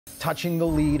touching the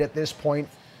lead at this point,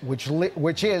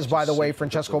 which is, by the way,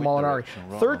 Francesco Molinari.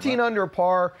 13 under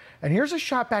par. And here's a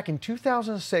shot back in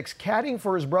 2006, caddying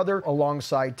for his brother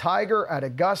alongside Tiger at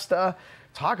Augusta.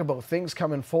 Talk about things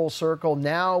coming full circle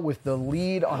now with the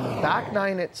lead on the back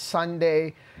nine at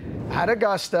Sunday at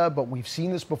Augusta, but we've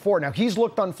seen this before. Now, he's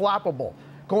looked unflappable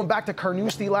going back to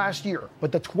Carnoustie last year,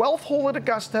 but the 12th hole at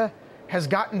Augusta has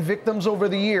gotten victims over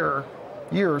the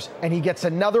years, and he gets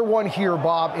another one here,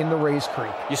 Bob, in the Rays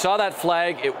Creek. You saw that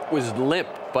flag. It was limp,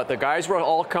 but the guys were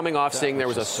all coming off saying there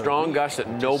was a strong gust that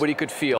nobody could feel.